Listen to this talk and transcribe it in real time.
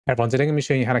Hey everyone, today I'm going to be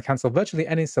showing you how to cancel virtually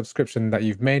any subscription that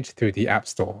you've made through the App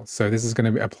Store. So this is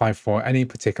going to apply for any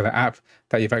particular app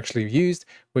that you've actually used,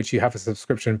 which you have a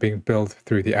subscription being billed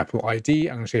through the Apple ID.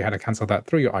 I'm going to show you how to cancel that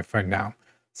through your iPhone now.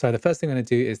 So the first thing I'm going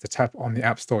to do is to tap on the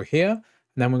App Store here, and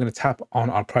then we're going to tap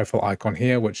on our profile icon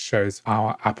here, which shows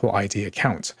our Apple ID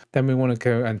account. Then we want to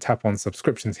go and tap on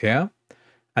subscriptions here.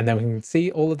 And then we can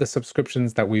see all of the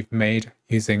subscriptions that we've made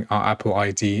using our Apple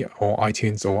ID or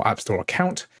iTunes or App Store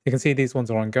account. You can see these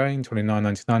ones are ongoing,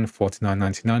 $29.99,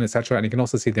 $49.99, etc. And you can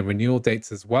also see the renewal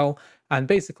dates as well. And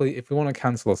basically, if we want to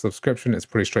cancel a subscription, it's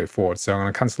pretty straightforward. So I'm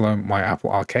going to cancel my Apple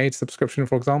Arcade subscription,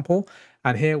 for example.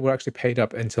 And here we're actually paid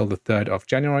up until the 3rd of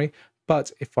January.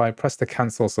 But if I press the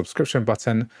cancel subscription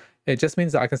button, it just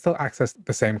means that I can still access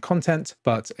the same content,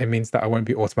 but it means that I won't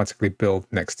be automatically billed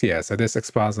next year. So this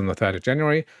expires on the 3rd of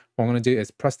January. What I'm going to do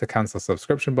is press the cancel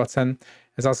subscription button.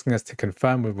 It's asking us to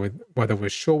confirm whether we're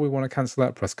sure we want to cancel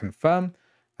it. Press confirm,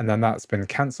 and then that's been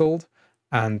cancelled.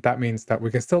 And that means that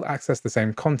we can still access the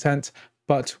same content,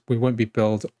 but we won't be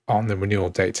billed on the renewal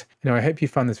date. I hope you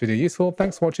found this video useful.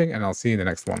 Thanks for watching, and I'll see you in the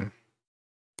next one.